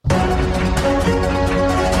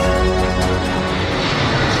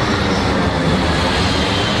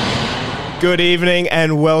Good evening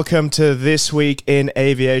and welcome to This Week in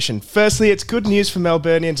Aviation. Firstly, it's good news for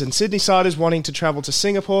Melburnians and Sydney-siders wanting to travel to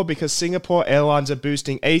Singapore because Singapore Airlines are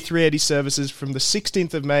boosting A380 services from the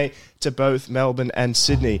 16th of May to both Melbourne and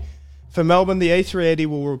Sydney. For Melbourne, the A380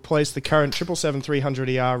 will replace the current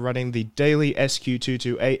 777-300ER running the daily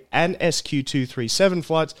SQ228 and SQ237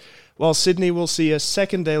 flights, while Sydney will see a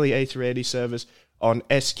second daily A380 service on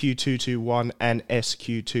SQ221 and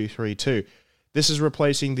SQ232. This is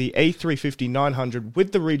replacing the A350-900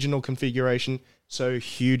 with the regional configuration, so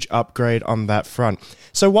huge upgrade on that front.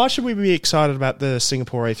 So why should we be excited about the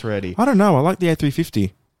Singapore A380? I don't know. I like the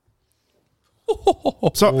A350.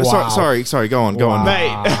 Sorry. Go on.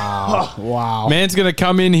 Mate. Wow. Man's going to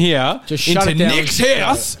come in here Just shut into it down. Nick's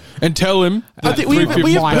house and tell him I that think we've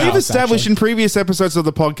 350 established in previous episodes of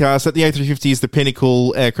the podcast that the A350 is the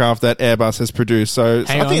pinnacle aircraft that Airbus has produced. So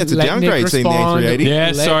Hang I think on, it's a let downgrade Nick seeing the respond. A380.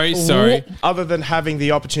 Yeah, sorry. Other than having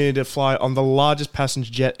the opportunity to fly on the largest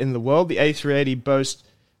passenger jet in the world, the A380 boasts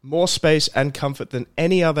more space and comfort than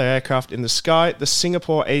any other aircraft in the sky. The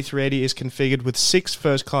Singapore A380 is configured with 6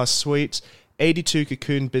 first-class suites, 82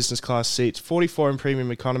 Cocoon business class seats, 44 in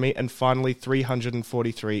premium economy, and finally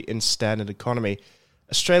 343 in standard economy.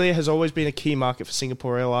 Australia has always been a key market for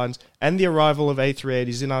Singapore Airlines, and the arrival of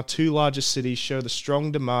A380s in our 2 largest cities show the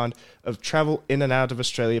strong demand of travel in and out of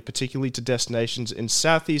Australia, particularly to destinations in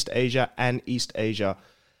Southeast Asia and East Asia.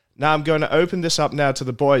 Now I'm going to open this up now to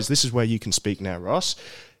the boys. This is where you can speak now, Ross.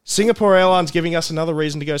 Singapore Airlines giving us another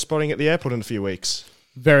reason to go spotting at the airport in a few weeks.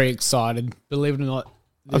 Very excited. Believe it or not,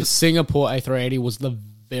 the Singapore A380 was the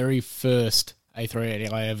very first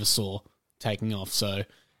A380 I ever saw taking off, so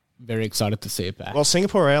very excited to see it back. Well,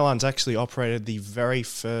 Singapore Airlines actually operated the very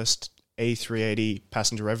first A380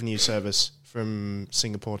 passenger revenue service from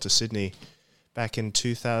Singapore to Sydney back in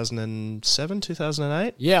 2007,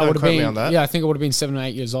 2008. Yeah, Don't quote me on that. I think it would have been 7 or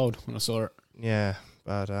 8 years old when I saw it. Yeah,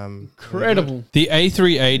 but Incredible. The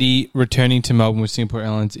A380 returning to Melbourne with Singapore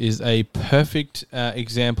Airlines is a perfect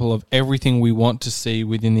example of everything we want to see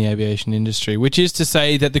within the aviation industry, which is to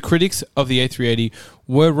say that the critics of the A380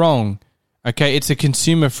 were wrong. Okay, it's a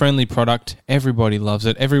consumer-friendly product. Everybody loves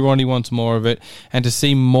it. Everybody wants more of it. And to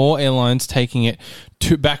see more airlines taking it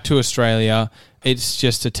back to Australia, it's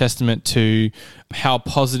just a testament to how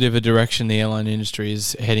positive a direction the airline industry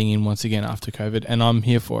is heading in once again after COVID, and I'm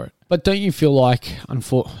here for it. But don't you feel like, I'm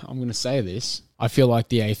going to say this, I feel like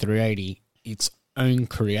the A380, its own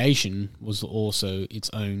creation, was also its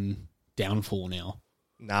own downfall now.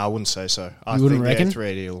 No, I wouldn't say so. I You think wouldn't reckon? the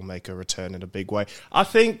A380 will make a return in a big way. I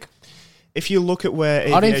think if you look at where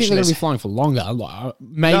aviation I don't think they're going is... to be flying for longer.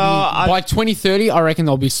 Maybe No, by 2030, I reckon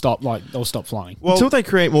they'll stop flying. Well, Until they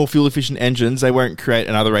create more fuel-efficient engines, they won't create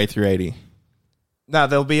another A380. no,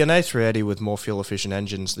 there'll be an A380 with more fuel-efficient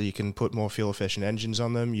engines. You can put more fuel-efficient engines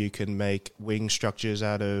on them. You can make wing structures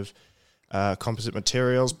out of composite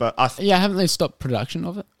materials. But Haven't they stopped production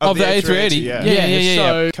of it? Of the A380? Yeah.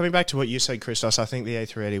 So Coming back to what you said, Christos, I think the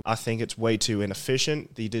A380, I think it's way too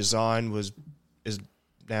inefficient. The design is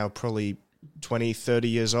now probably 20, 30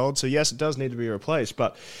 years old. So yes, it does need to be replaced.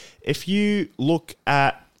 But if you look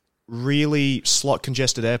at really slot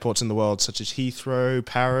congested airports in the world, such as Heathrow,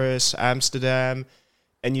 Paris, Amsterdam,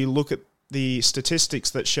 and you look at the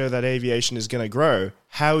statistics that show that aviation is going to grow,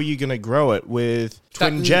 how are you going to grow it with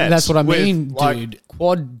twin jets? That's what I with, mean, like, dude.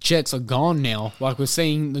 Quad jets are gone now. Like we're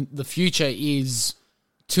seeing, the future is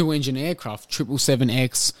 2-engine aircraft,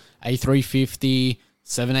 777X, A350,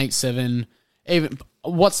 787. Even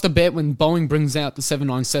what's the bet when Boeing brings out the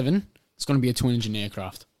 797? It's going to be a twin-engine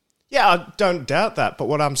aircraft. Yeah, I don't doubt that. But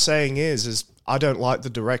what I'm saying is I don't like the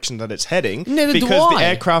direction that it's heading. Neither do because I. the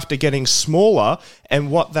aircraft are getting smaller, and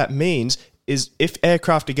what that means is if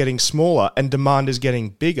aircraft are getting smaller and demand is getting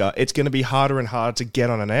bigger, it's going to be harder and harder to get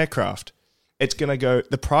on an aircraft. It's going to go,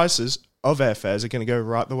 the prices of airfares are going to go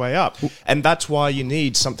right the way up. And that's why you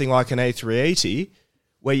need something like an A380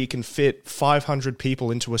 where you can fit 500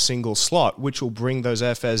 people into a single slot, which will bring those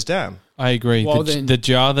airfares down. I agree. Well, The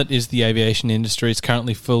jar that is the aviation industry is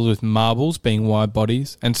currently filled with marbles, being wide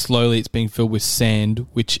bodies, and slowly it's being filled with sand,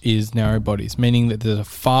 which is narrow bodies, meaning that there's a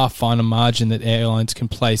far finer margin that airlines can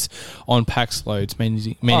place on pax loads,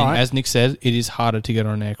 meaning right. as Nick said, it is harder to get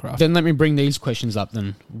on an aircraft. Then let me bring these questions up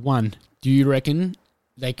then. 1, do you reckon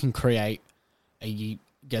they can create a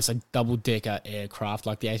double-decker aircraft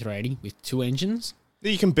like the A380 with 2 engines?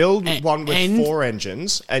 You can build one with 4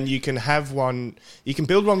 engines, and you can have one. You can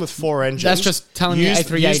build one with 4 engines. That's just telling me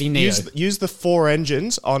A380 Neo. Use the 4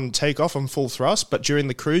 engines on takeoff on full thrust, but during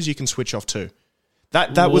the cruise you can switch off 2.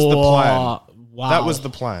 That was the plan. Wow. That was the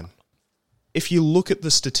plan. if you look at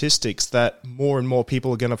the statistics that more and more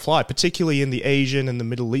people are going to fly, particularly in the Asian and the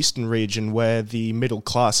Middle Eastern region where the middle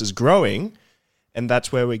class is growing, and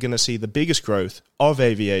that's where we're going to see the biggest growth of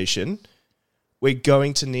aviation, we're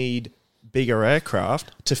going to need bigger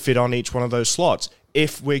aircraft to fit on each one of those slots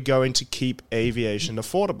if we're going to keep aviation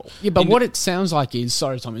affordable. Yeah, but what it sounds like is,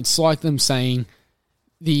 sorry, Tom, it's like them saying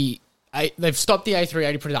they've stopped the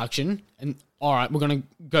A380 production and, all right, we're going to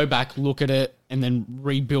go back, look at it, and then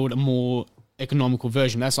rebuild a more economical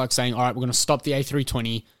version. That's like saying, all right, we're going to stop the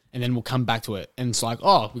A320 and then we'll come back to it. And it's like,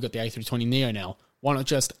 oh, we've got the A320 Neo now. Why not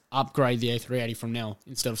just upgrade the A380 from now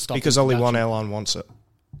instead of stopping? Because only one airline wants it.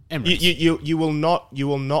 Emirates. You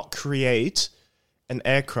will not create an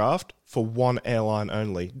aircraft for one airline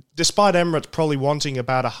only. Despite Emirates probably wanting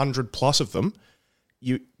about 100 plus of them,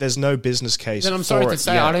 there's no business case. Then I'm sorry to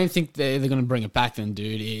say, yet. I don't think they're going to bring it back. Then,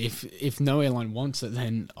 dude, if no airline wants it,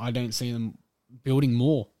 then I don't see them building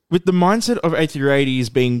more. With the mindset of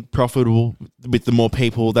A380s being profitable with the more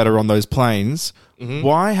people that are on those planes,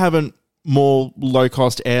 why haven't more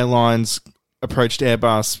low-cost airlines approached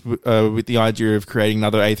Airbus with the idea of creating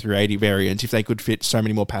another A380 variant if they could fit so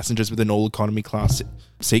many more passengers with an all-economy class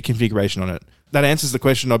seat configuration on it? That answers the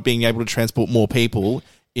question of being able to transport more people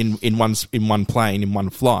in one plane, in one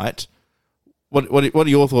flight. What are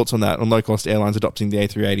your thoughts on that, on low-cost airlines adopting the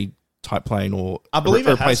A380 type plane or I believe it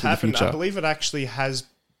has replacement in the happened. future? I believe it actually has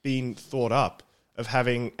been thought up of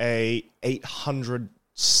having a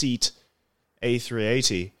 800-seat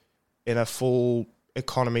A380 in a full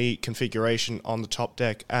economy configuration on the top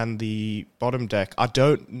deck and the bottom deck. I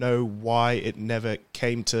don't know why it never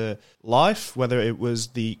came to life, whether it was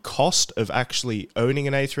the cost of actually owning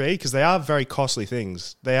an A380, because they are very costly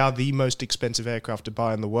things. They are the most expensive aircraft to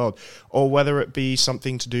buy in the world, or whether it be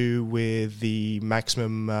something to do with the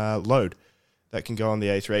maximum load that can go on the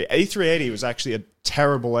A380. A380 was actually a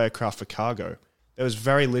terrible aircraft for cargo. There was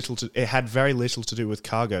it had very little to do with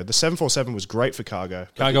cargo. The 747 was great for cargo.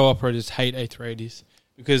 Cargo operators hate A380s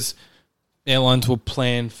because airlines will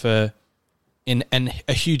plan for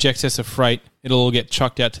a huge excess of freight. It'll all get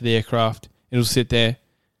chucked out to the aircraft. It'll sit there,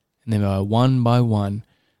 and then by one,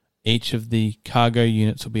 each of the cargo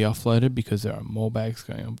units will be offloaded because there are more bags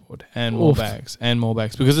going on board, and more bags, and more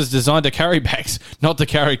bags, because it's designed to carry bags, not to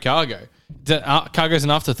carry cargo. Cargo is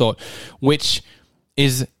an afterthought, which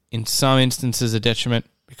is in some instances a detriment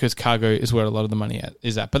because cargo is where a lot of the money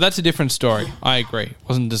is at. But that's a different story. I agree. It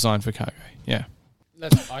wasn't designed for cargo. Yeah.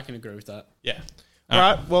 I can agree with that. Yeah. All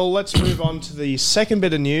right, well, let's move on to the second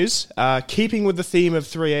bit of news. Keeping with the theme of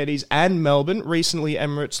 380s and Melbourne, recently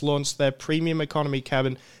Emirates launched their premium economy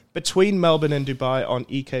cabin between Melbourne and Dubai on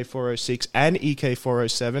EK406 and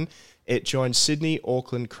EK407. It joins Sydney,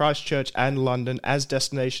 Auckland, Christchurch and London as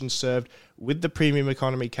destinations served with the premium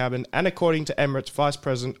economy cabin. And according to Emirates Vice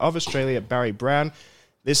President of Australia, Barry Brown,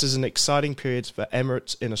 this is an exciting period for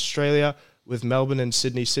Emirates in Australia, with Melbourne and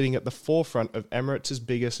Sydney sitting at the forefront of Emirates'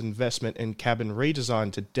 biggest investment in cabin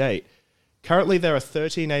redesign to date. Currently, there are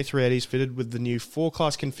 13 A380s fitted with the new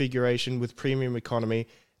 4-class configuration with premium economy,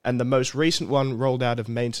 and the most recent one rolled out of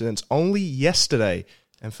maintenance only yesterday.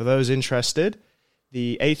 And for those interested,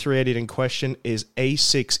 the A380 in question is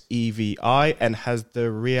A6 EVI and has the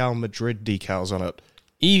Real Madrid decals on it.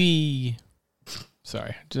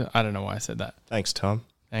 Sorry, I don't know why I said that. Thanks, Tom.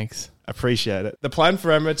 Thanks. Appreciate it. The plan for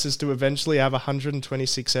Emirates is to eventually have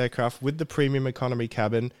 126 aircraft with the premium economy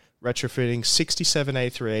cabin, retrofitting 67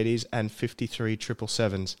 A380s and 53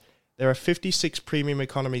 777s. There are 56 premium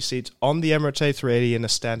economy seats on the Emirates A380 in a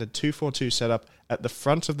standard 242 setup at the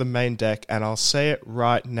front of the main deck, and I'll say it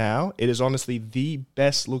right now, it is honestly the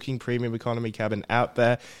best looking premium economy cabin out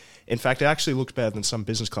there. In fact, it actually looks better than some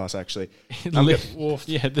business class, actually.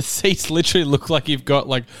 Yeah, the seats literally look like you've got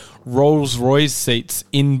like Rolls-Royce seats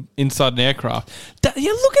inside an aircraft. Look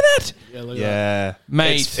at that! Yeah.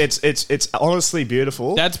 Mate. It's honestly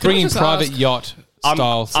beautiful. That's bringing private yacht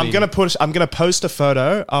style seating. I'm gonna post a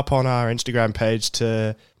photo up on our Instagram page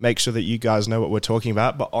to make sure that you guys know what we're talking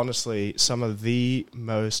about. But honestly, some of the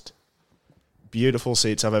most beautiful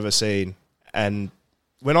seats I've ever seen, and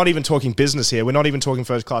we're not even talking business here. We're not even talking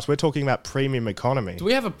first class. We're talking about premium economy. Do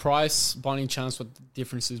we have a price by any chance what the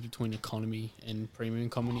difference is between economy and premium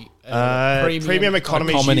economy? Premium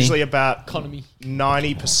economy is usually about economy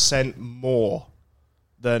 90% more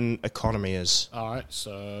than economy is. All right,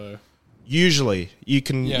 so usually you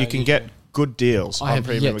can get good deals I on have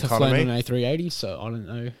premium yet to economy. fly on an A380, so I don't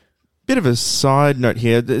know. Bit of a side note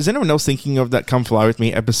here. Is anyone else thinking of that Come Fly With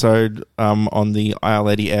Me episode on the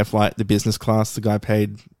IL-80 air flight, the business class? The guy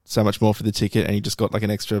paid so much more for the ticket and he just got like an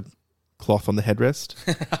extra cloth on the headrest.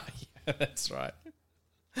 Yeah, that's right.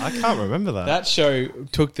 I can't remember that. That show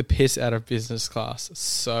took the piss out of business class.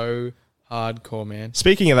 So hardcore, man.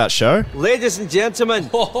 Speaking of that show, Ladies and gentlemen,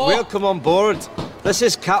 welcome on board. This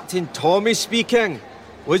is Captain Tommy speaking.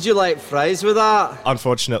 Would you like fries with that?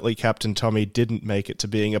 unfortunately, Captain Tommy didn't make it to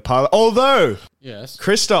being a pilot. Although, Yes.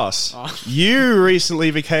 Christos, you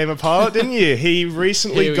recently became a pilot, didn't you? He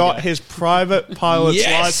recently Here we got go. his private pilot's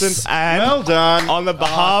Yes! license. And Well done. on the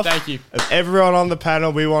behalf thank you. of everyone on the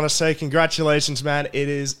panel, we want to say congratulations, man. It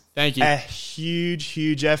is Thank you. a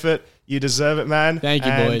huge effort. You deserve it, man. Thank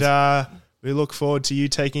you, and, boys. We look forward to you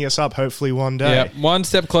taking us up, hopefully one day. Yeah, one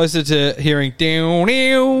step closer to hearing as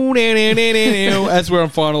we're on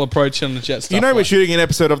final approach on the jet stuff. You know we're shooting an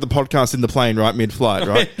episode of the podcast in the plane, right? Mid-flight,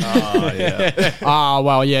 right?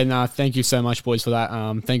 Well, yeah, no, thank you so much, boys, for that.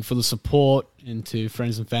 Thank you for the support and to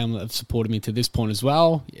friends and family that have supported me to this point as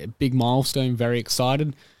well. Yeah, big milestone, very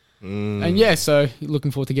excited. And yeah, so looking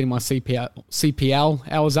forward to getting my CPL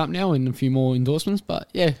hours up now and a few more endorsements. But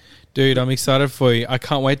yeah, Dude, I'm excited for you. I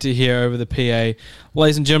can't wait to hear over the PA.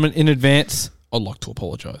 Ladies and gentlemen, in advance, I'd like to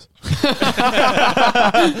apologise.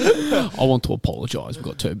 I want to apologise. We've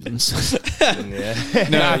got turbulence.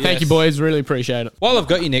 Thank you, boys. Really appreciate it. While I've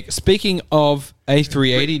got you, Nick, speaking of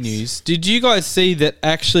A380 news, did you guys see that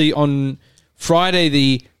actually on Friday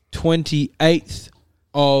the 28th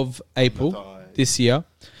of April this year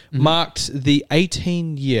marked the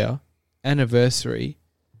 18-year anniversary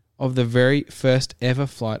of the very first ever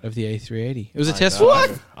flight of the A380. It was a test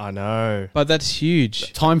flight. I know. But that's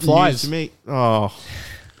huge. Time News flies. to me. Oh.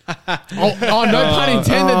 Oh, no pun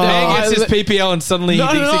intended there. Man gets his PPL and suddenly he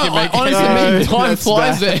thinks he can make I honestly it. mean time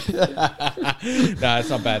flies there. No, it's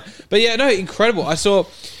not bad. But yeah, no, incredible. I saw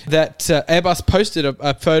that Airbus posted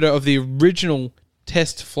a photo of the original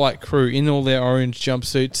test flight crew in all their orange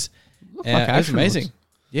jumpsuits. like It was astronauts. amazing.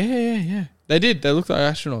 Yeah. They did. They looked like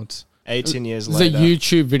astronauts. 18 years There's later. a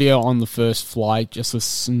YouTube video on the first flight, just a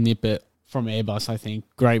snippet from Airbus, I think.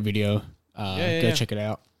 Great video. Go check it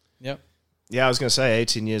out. Yep. Yeah, I was going to say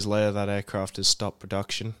 18 years later, that aircraft has stopped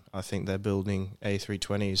production. I think they're building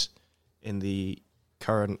A320s in the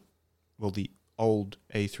the old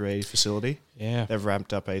A380 facility. Yeah. They've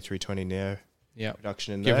ramped up A320 Neo Yep.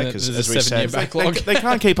 production in Given there that because, there's as a we 7-year said, backlog. They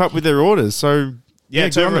can't keep up with their orders, so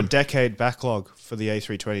it's good over on a them. decade backlog for the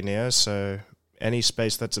A320 Neos. So any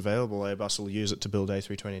space that's available, Airbus will use it to build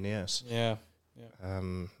A320 Neos. Yeah.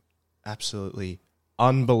 Absolutely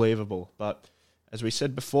unbelievable. But as we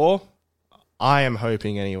said before, I am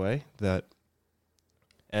hoping anyway that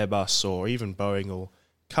Airbus or even Boeing will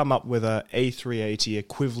come up with a A380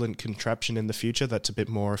 equivalent contraption in the future that's a bit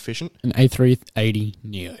more efficient. An A380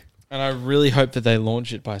 Neo. And I really hope that they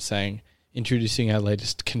launch it by saying, introducing our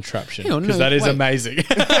latest contraption. Hang on, Because no, that is wait. amazing.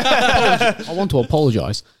 I want to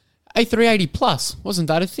apologise. A380 Plus, wasn't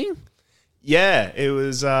that a thing? Yeah, it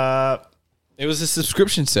was... It was a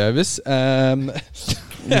subscription service.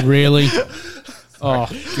 Really? Oh,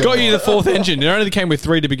 Got you the fourth engine. It only came with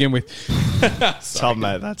 3 to begin with. Tom,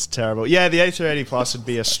 mate, that's terrible. Yeah, the A380 Plus would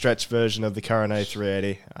be a stretch version of the current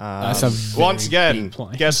A380. That's a very once again, big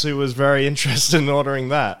plane. guess who was very interested in ordering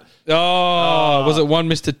that? Oh, was it one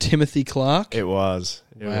Mr. Timothy Clark? It was.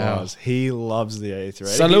 It Wow. was. He loves the A380.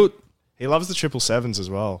 Salute. He loves the 777s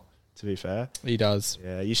as well, to be fair. He does.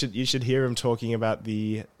 Yeah, you should hear him talking about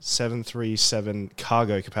the 737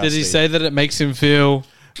 cargo capacity. Does he say that it makes him feel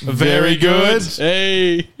Very good.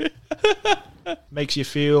 Hey. Makes you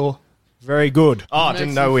feel very good. Oh, I didn't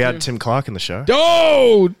Makes know you we feel- had Tim Clark in the show.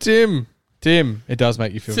 Oh, Tim. It does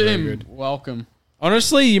make you feel very Tim, good. welcome.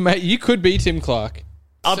 Honestly, you could be Tim Clark.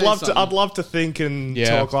 I'd Say something. love to think and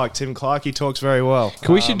Yeah. talk like Tim Clark. He talks very well.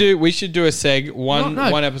 We should do a seg one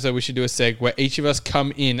No. episode. We should do a seg where each of us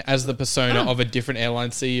come in as the persona of a different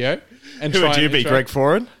airline CEO. And Who try would you and- be, try- Greg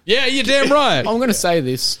Foran? Yeah, you're damn right. I'm going to say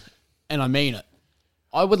this, and I mean it.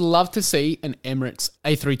 I would love to see an Emirates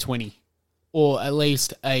A320, or at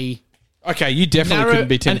least a Okay, you definitely couldn't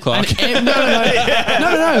be Tim Clark.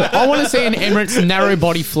 no. I want to see an Emirates narrow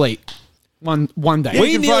body fleet one day.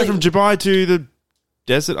 You can fly from Dubai to the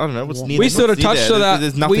desert. I don't know what's near. We what's sort of near touched there? on that.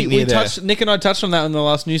 There's nothing near there. Nick and I touched on that in the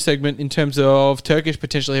last news segment in terms of Turkish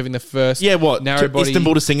potentially having the first Yeah, what? narrow To body.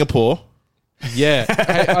 Istanbul to Singapore. Yeah,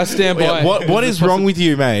 I stand by. Yeah, it. what is wrong with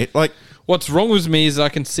you, mate? Like, What's wrong with me is I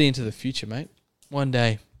can see into the future, mate. One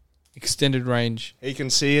day, extended range. He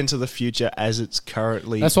can see into the future as it's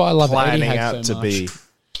currently That's why I love planning Etihad out so to be.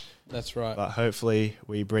 That's right. But hopefully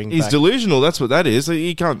we bring he's back... delusional. That's what that is.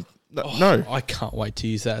 He can't. No. I can't wait to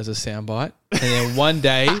use that as a soundbite. And then one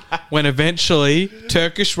day, when eventually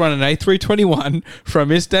Turkish run an A321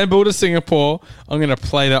 from Istanbul to Singapore. I'm going to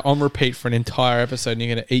play that on repeat for an entire episode, and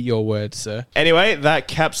you're going to eat your words, sir. Anyway, that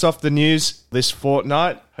caps off the news this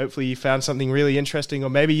fortnight. Hopefully you found something really interesting, or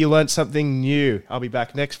maybe you learned something new. I'll be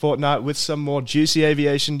back next fortnight with some more juicy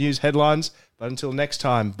aviation news headlines. But until next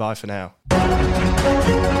time, bye for now.